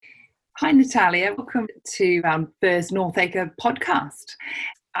Hi, Natalia. Welcome to our first Northacre podcast.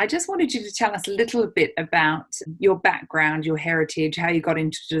 I just wanted you to tell us a little bit about your background, your heritage, how you got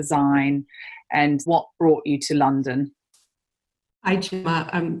into design, and what brought you to London. Hi, Gemma.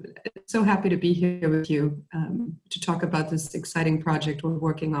 I'm so happy to be here with you to talk about this exciting project we're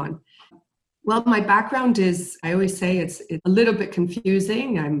working on. Well, my background is, I always say it's a little bit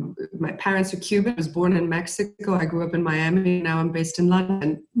confusing. My parents are Cuban. I was born in Mexico. I grew up in Miami. Now I'm based in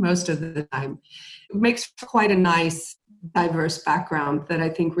London most of the time. It makes for quite a nice, diverse background that I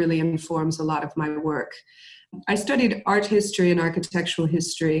think really informs a lot of my work. I studied art history and architectural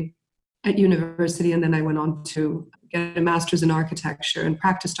history at university, and then I went on to get a master's in architecture and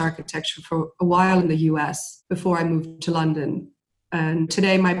practiced architecture for a while in the US before I moved to London. And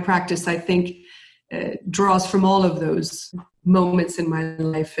today my practice, I think, draws from all of those moments in my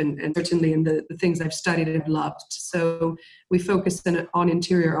life and certainly in the things I've studied and loved. So we focus on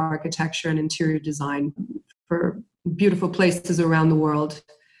interior architecture and interior design for beautiful places around the world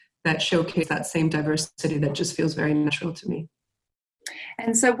that showcase that same diversity that just feels very natural to me.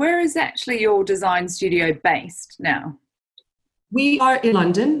 And so where is actually your design studio based now? We are in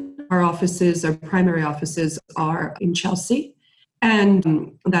London. Our primary offices are in Chelsea.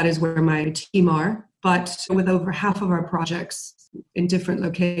 And that is where my team are. But with over half of our projects in different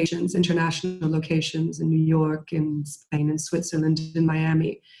locations, international locations in New York, in Spain, in Switzerland, in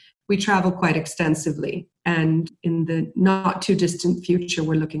Miami, we travel quite extensively. And in the not too distant future,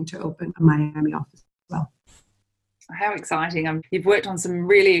 we're looking to open a Miami office as well. How exciting. You've worked on some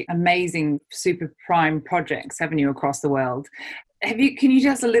really amazing super prime projects, haven't you, across the world? Can you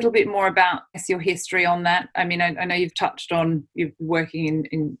tell us a little bit more about your history on that? I mean, I know you've touched on you're working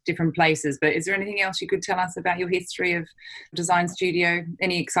in different places, but is there anything else you could tell us about your history of design studio?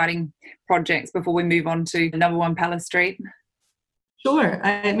 Any exciting projects before we move on to number 1 Palace Street? Sure.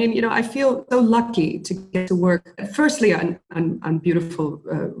 I mean, I feel so lucky to get to work, firstly, on beautiful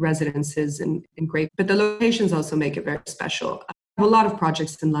residences and great, but the locations also make it very special. I have a lot of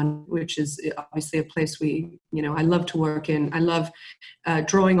projects in London, which is obviously a place I love to work in. I love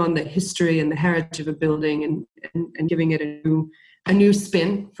drawing on the history and the heritage of a building and giving it a new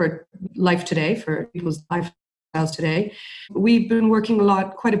spin for life today, for people's lifestyles today. We've been working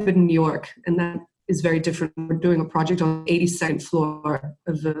quite a bit in New York, and that is very different. We're doing a project on the 82nd floor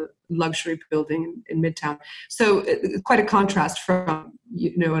of a luxury building in Midtown. So quite a contrast from,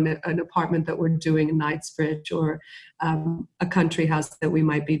 an apartment that we're doing in Knightsbridge or a country house that we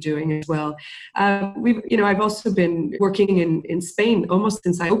might be doing as well. I've also been working in Spain almost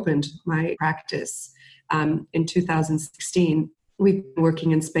since I opened my practice in 2016. We've been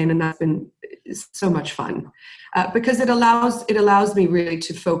working in Spain, and that's been so much fun because it allows me really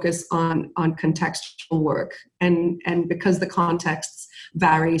to focus on contextual work, and because the contexts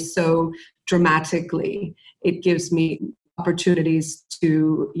vary so dramatically, it gives me opportunities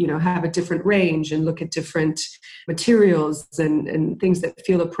to have a different range and look at different materials and things that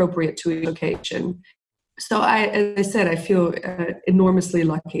feel appropriate to each location. So as I said, I feel enormously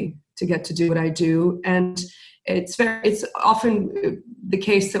lucky to get to do what I do, and it's often the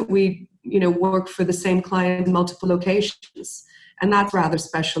case that we work for the same client in multiple locations, and that's rather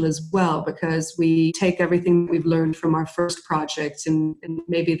special as well, because we take everything we've learned from our first project and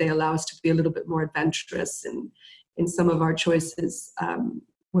maybe they allow us to be a little bit more adventurous in some of our choices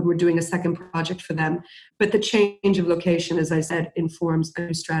when we're doing a second project for them. But the change of location, as I said, informs a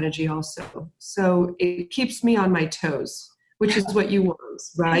new strategy also. So it keeps me on my toes, which is what you want,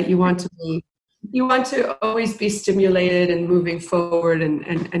 right? You want to always be stimulated and moving forward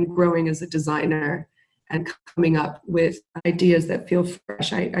and growing as a designer and coming up with ideas that feel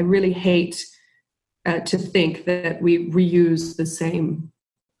fresh. I really hate to think that we reuse the same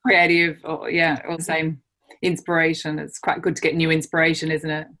creative or the same inspiration. It's quite good to get new inspiration, isn't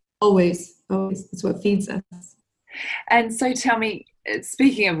it? Always. It's what feeds us. And so tell me,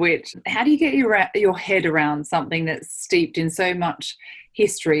 speaking of which, how do you get your head around something that's steeped in so much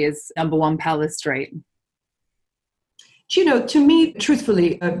history as number 1 Palace Street? To me,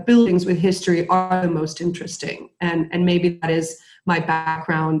 truthfully, buildings with history are the most interesting. And maybe that is my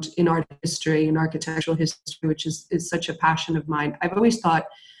background in art history and architectural history, which is such a passion of mine. I've always thought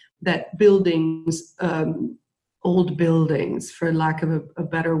that buildings, old buildings, for lack of a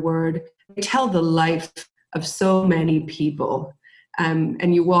better word, tell the life of so many people.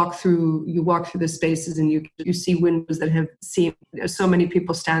 And you walk through the spaces and you see windows that have seen so many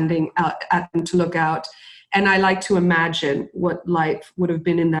people standing out at them to look out. And I like to imagine what life would have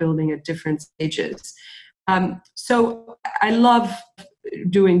been in that building at different stages. So I love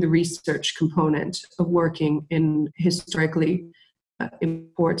doing the research component of working in historically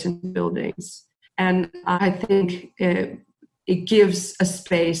important buildings. And I think it gives a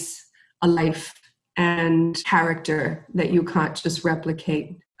space, a life, and character that you can't just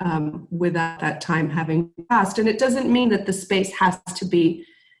replicate without that time having passed. And it doesn't mean that the space has to be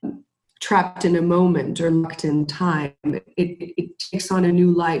trapped in a moment or locked in time. It takes on a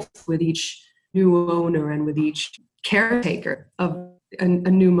new life with each new owner and with each caretaker of a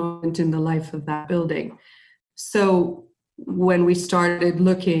new moment in the life of that building. So when we started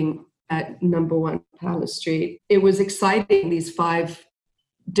looking at Number One Palace Street, it was exciting, these 5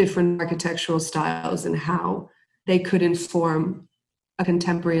 different architectural styles and how they could inform a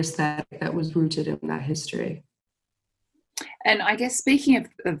contemporary aesthetic that was rooted in that history. And I guess speaking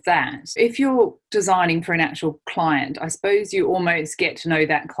of that, if you're designing for an actual client, I suppose you almost get to know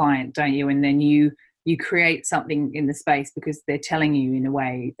that client, don't you? And then you create something in the space because they're telling you in a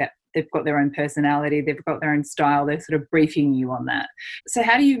way that they've got their own personality, they've got their own style, they're sort of briefing you on that. So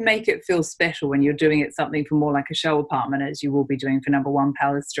how do you make it feel special when you're doing it something for more like a show apartment, as you will be doing for Number One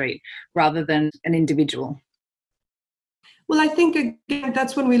Palace Street, rather than an individual? Well, I think, again,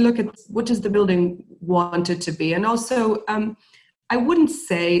 that's when we look at what does the building want it to be. And also, I wouldn't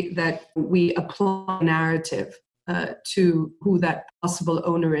say that we apply a narrative to who that possible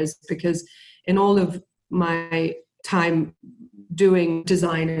owner is, because in all of my time doing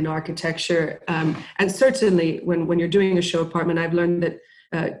design and architecture, and certainly when you're doing a show apartment, I've learned that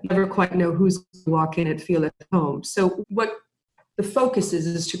you never quite know who's going to walk in and feel at home. So what the focus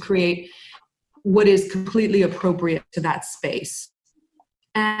is to create what is completely appropriate to that space.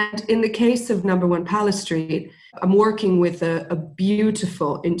 And in the case of Number One Palace Street, I'm working with a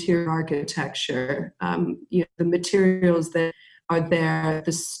beautiful interior architecture. The materials that are there,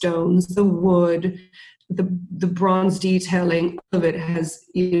 the stones, the wood, the bronze detailing, all of it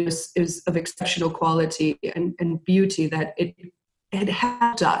is of exceptional quality and beauty, that it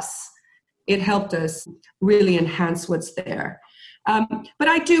helped us. It helped us really enhance what's there. But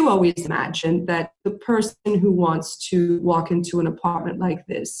I do always imagine that the person who wants to walk into an apartment like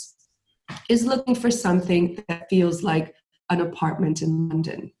this is looking for something that feels like an apartment in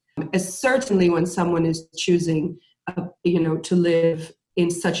London. Certainly when someone is choosing, to live in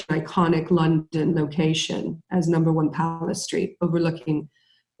such an iconic London location as Number One Palace Street, overlooking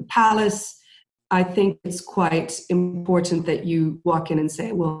the palace, I think it's quite important that you walk in and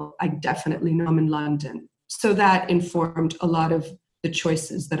say, well, I definitely know I'm in London. So that informed a lot of the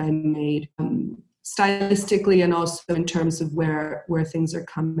choices that I made, stylistically and also in terms of where things are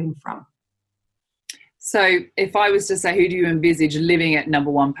coming from. So if I was to say, who do you envisage living at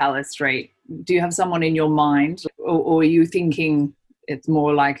Number One Palace Street? Do you have someone in your mind, or are you thinking it's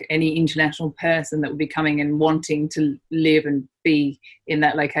more like any international person that would be coming and wanting to live and be in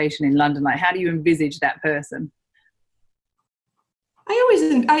that location in London? Like, how do you envisage that person?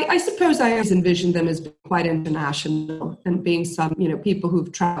 I suppose I always envisioned them as being quite international and being some, people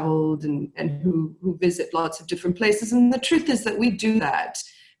who've traveled and who visit lots of different places. And the truth is that we do that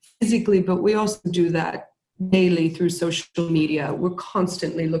physically, but we also do that daily through social media. We're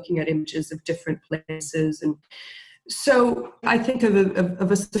constantly looking at images of different places. And so I think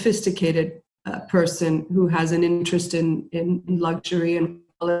of a sophisticated person who has an interest in luxury and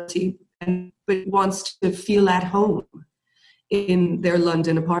quality, but wants to feel at home in their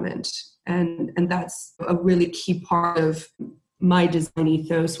London apartment. And that's a really key part of my design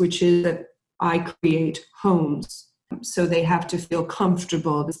ethos, which is that I create homes. So they have to feel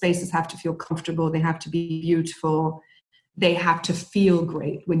comfortable. The spaces have to feel comfortable. They have to be beautiful. They have to feel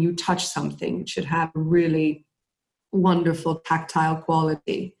great. When you touch something, it should have a really wonderful tactile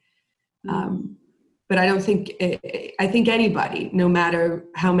quality. But I think anybody, no matter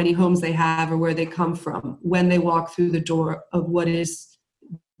how many homes they have or where they come from, when they walk through the door of what is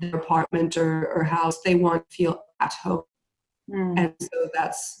their apartment or house, they want to feel at home. And so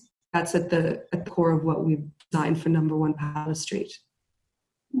that's at the core of what we've designed for Number One Palace Street.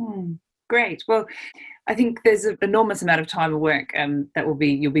 Great. Well, I think there's an enormous amount of time and work that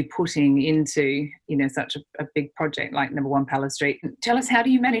you'll be putting into, such a big project like Number One Palace Street. Tell us, how do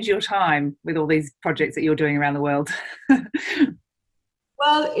you manage your time with all these projects that you're doing around the world?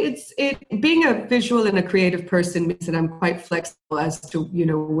 Well, being a visual and a creative person means that I'm quite flexible as to,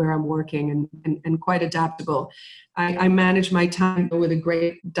 where I'm working and quite adaptable. I manage my time with a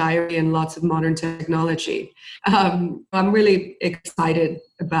great diary and lots of modern technology. I'm really excited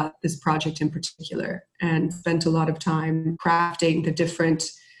about this project in particular and spent a lot of time crafting the different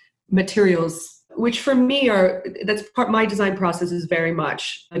materials which for me that's part my design process is very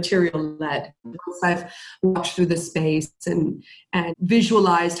much material led. Once I've walked through the space and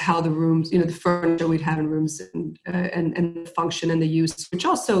visualized how the rooms, the furniture we'd have in rooms and the function and the use, which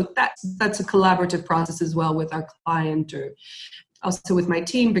also that's a collaborative process as well with our client or also with my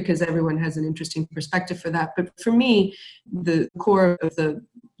team, because everyone has an interesting perspective for that. But for me, the core of the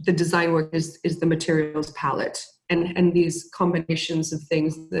design work is the materials palette and these combinations of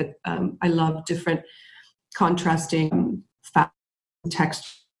things that I love, different contrasting fabrics, texture,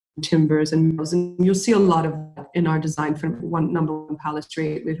 timbers and metals. And you'll see a lot of that in our design for number one Palace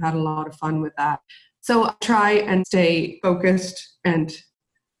Street. We've had a lot of fun with that. So I try and stay focused and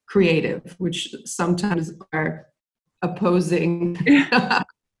creative, which sometimes are opposing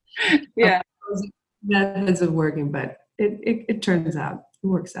yeah opposing methods of working, but it turns out, it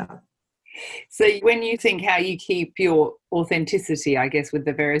works out. So when you think how you keep your authenticity, I guess, with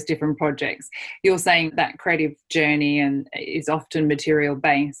the various different projects, you're saying that creative journey and is often material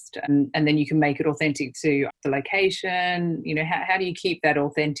based, and then you can make it authentic to the location. How do you keep that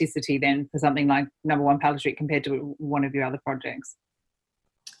authenticity then for something like Number One Palace Street compared to one of your other projects?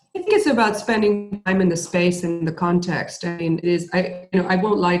 I think it's about spending time in the space and the context. I mean, it is. I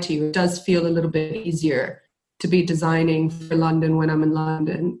won't lie to you. It does feel a little bit easier to be designing for London when I'm in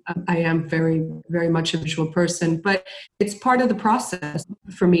London. I am very, very much a visual person, but it's part of the process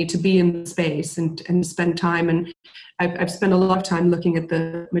for me to be in the space and spend time. And I've spent a lot of time looking at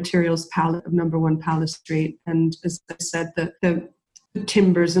the materials palette of Number One Palace Street, and as I said, the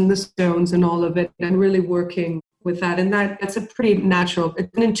timbers and the stones and all of it, and really working with that. And that's a pretty natural,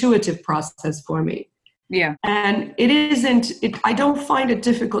 it's an intuitive process for me. Yeah. And I don't find it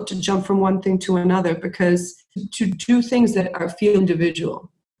difficult to jump from one thing to another, because to do things that feel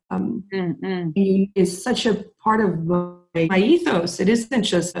individual is such a part of my ethos. It isn't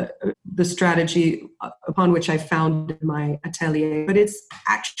just the strategy upon which I found my atelier, but it's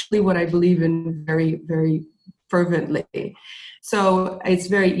actually what I believe in very, very fervently. So it's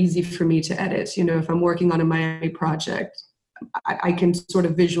very easy for me to edit. If I'm working on a Miami project, I can sort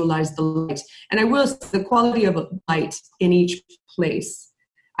of visualize the light. And the quality of light in each place.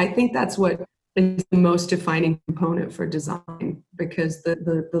 I think that's what is the most defining component for design, because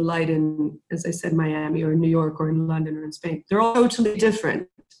the light in, as I said, Miami or New York or in London or in Spain, they're all totally different.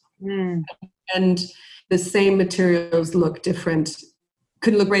 And the same materials look different,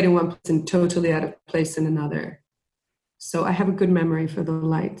 could look great in one place and totally out of place in another. So I have a good memory for the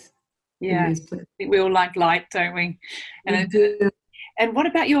light. Yeah, I think we all like light, don't we? And what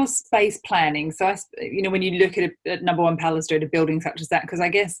about your space planning? So, when you look at Number One Palace Street, a building such as that, because I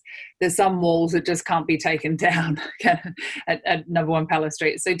guess there's some walls that just can't be taken down at Number One Palace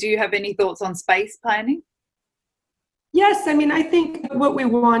Street. So do you have any thoughts on space planning? Yes, I mean, I think what we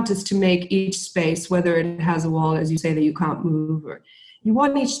want is to make each space, whether it has a wall, as you say, that you can't move, or you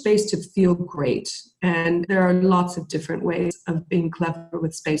want each space to feel great. And there are lots of different ways of being clever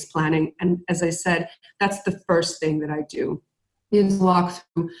with space planning. And as I said, that's the first thing that I do, is walk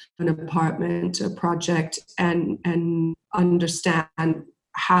through an apartment, a project, and understand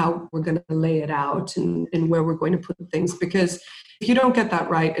how we're going to lay it out and where we're going to put things. Because if you don't get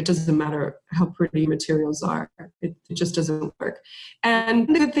that right, it doesn't matter how pretty materials are. It just doesn't work. And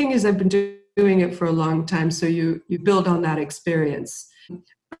the good thing is I've been doing it for a long time, so you build on that experience.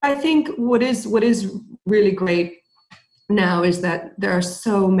 I think what is really great now is that there are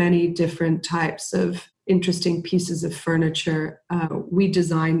so many different types of interesting pieces of furniture. We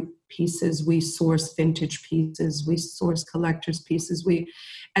design pieces, we source vintage pieces, we source collector's pieces,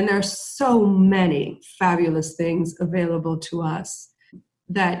 and there are so many fabulous things available to us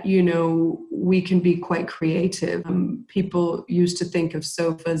that, we can be quite creative. People used to think of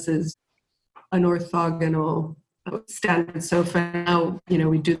sofas as an orthogonal standard sofa. Now,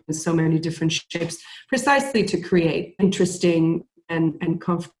 we do so many different shapes precisely to create interesting and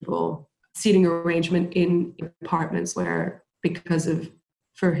comfortable seating arrangement in apartments where,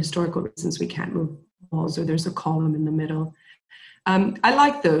 for historical reasons, we can't move walls or there's a column in the middle. I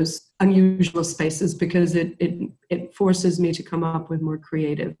like those unusual spaces because it forces me to come up with more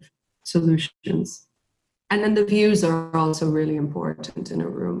creative solutions. And then the views are also really important in a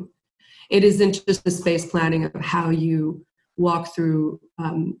room. It isn't just the space planning of how you walk through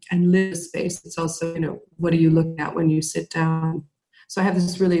and live space. It's also, what are you looking at when you sit down? So I have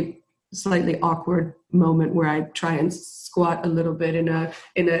this really slightly awkward moment where I try and squat a little bit in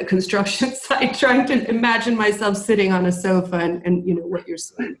a construction site, trying to imagine myself sitting on a sofa and what you're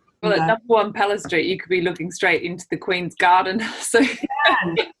saying. Well, at Number One Palace Street, you could be looking straight into the Queen's Garden. So,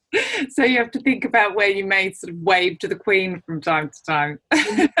 so you have to think about where you may sort of wave to the Queen from time to time.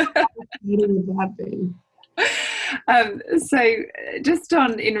 exciting would that be? So just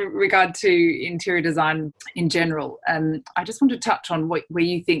on in regard to interior design in general, I just want to touch on where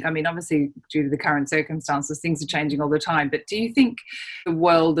you think, I mean, obviously due to the current circumstances, things are changing all the time, but do you think the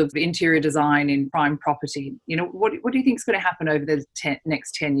world of interior design in prime property, what do you think is going to happen over the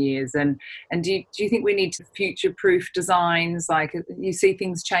next 10 years? And do you think we need to future-proof designs, like you see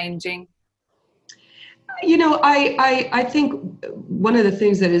things changing? I think one of the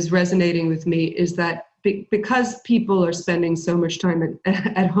things that is resonating with me is that because people are spending so much time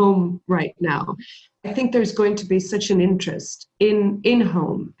at home right now, I think there's going to be such an interest in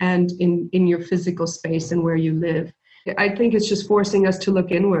home and in your physical space and where you live. I think it's just forcing us to look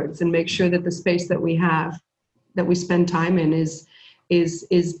inwards and make sure that the space that we have, that we spend time in, is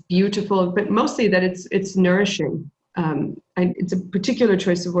beautiful, but mostly that it's nourishing. It's a particular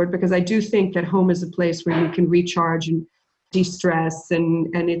choice of word because I do think that home is a place where you can recharge and de-stress, and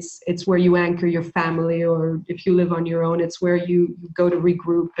it's where you anchor your family, or if you live on your own, it's where you go to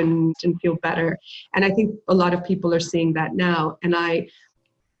regroup and feel better. And I think a lot of people are seeing that now. And I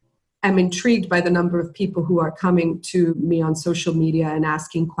am intrigued by the number of people who are coming to me on social media and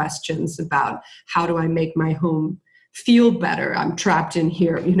asking questions about how do I make my home feel better? I'm trapped in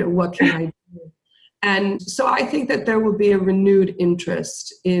here. What can I do? And so I think that there will be a renewed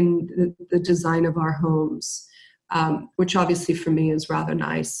interest in the design of our homes, which obviously for me is rather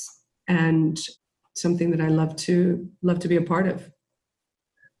nice and something that I love to be a part of.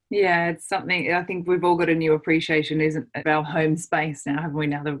 Yeah, it's something I think we've all got a new appreciation, isn't it, of our home space now, haven't we?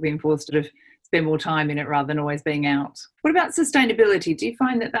 Now that we've been forced to spend more time in it rather than always being out. What about sustainability? Do you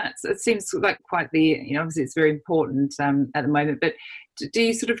find that it seems like quite the, obviously it's very important at the moment, but do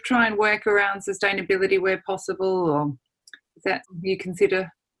you sort of try and work around sustainability where possible, or is that you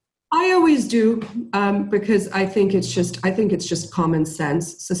consider? I always do, because I think it's just common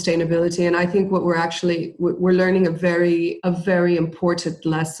sense, sustainability. And I think what we're learning a very important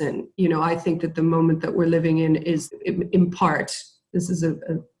lesson. I think that the moment that we're living in is, in part, this is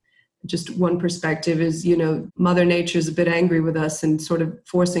just one perspective, is, Mother Nature is a bit angry with us and sort of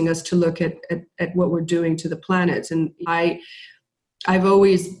forcing us to look at what we're doing to the planet. And I've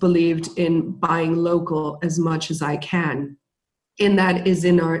always believed in buying local as much as I can. And that is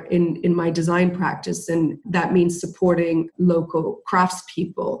in my design practice. And that means supporting local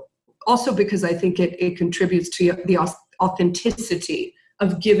craftspeople. Also because I think it contributes to the authenticity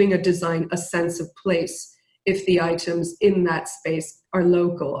of giving a design a sense of place if the items in that space are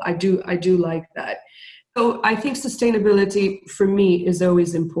local. I do like that. So I think sustainability for me is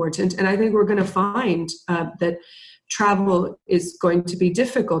always important. And I think we're going to find that travel is going to be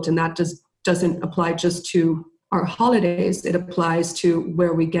difficult. And that doesn't apply just to our holidays. It applies to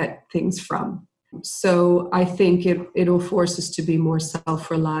where we get things from. So I think it'll force us to be more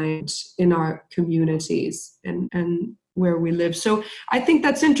self-reliant in our communities and where we live. So I think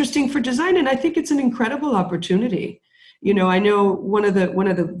that's interesting for design, and I think it's an incredible opportunity. I know one of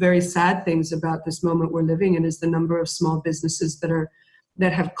the very sad things about this moment we're living in is the number of small businesses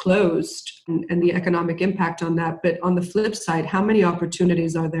that have closed and the economic impact on that. But on the flip side, how many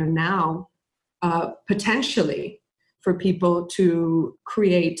opportunities are there now, potentially, for people to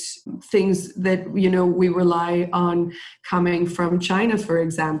create things that, we rely on coming from China, for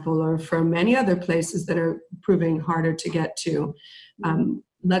example, or from many other places that are proving harder to get to.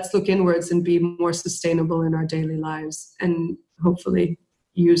 Let's look inwards and be more sustainable in our daily lives, and hopefully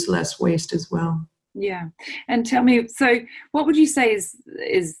use less waste as well. Yeah. And tell me, so what would you say is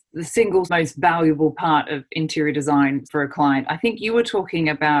the single most valuable part of interior design for a client? I think you were talking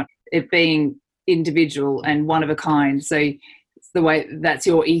about it being individual and one of a kind. So it's the way, that's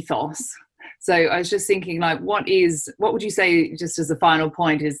your ethos. So I was just thinking, like, what would you say, just as a final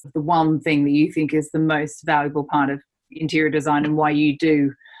point, is the one thing that you think is the most valuable part of interior design and why you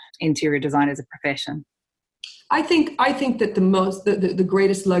do interior design as a profession? I think that the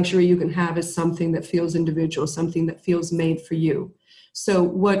greatest luxury you can have is something that feels individual, something that feels made for you. So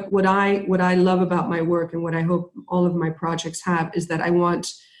what I love about my work, and what I hope all of my projects have, is that I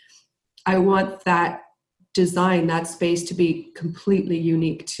want that design, that space, to be completely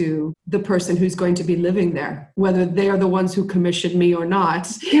unique to the person who's going to be living there, whether they are the ones who commissioned me or not.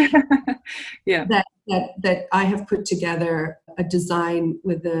 Yeah. That I have put together a design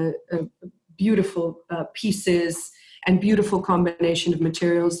with a beautiful pieces and beautiful combination of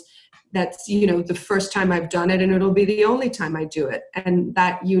materials. That's, the first time I've done it, and it'll be the only time I do it. And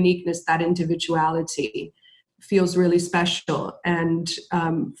that uniqueness, that individuality feels really special, and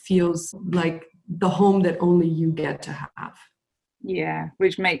feels like the home that only you get to have. Yeah,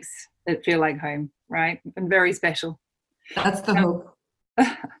 which makes it feel like home, right? And very special. That's the hope.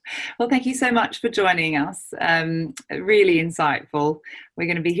 Well, thank you so much for joining us. Really insightful. We're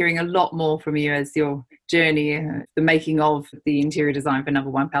going to be hearing a lot more from you as your journey, the making of the interior design for Number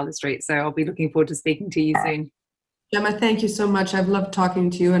One Palace Street. So I'll be looking forward to speaking to you soon. Gemma, thank you so much. I've loved talking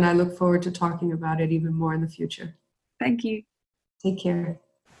to you, and I look forward to talking about it even more in the future. Thank you. Take care.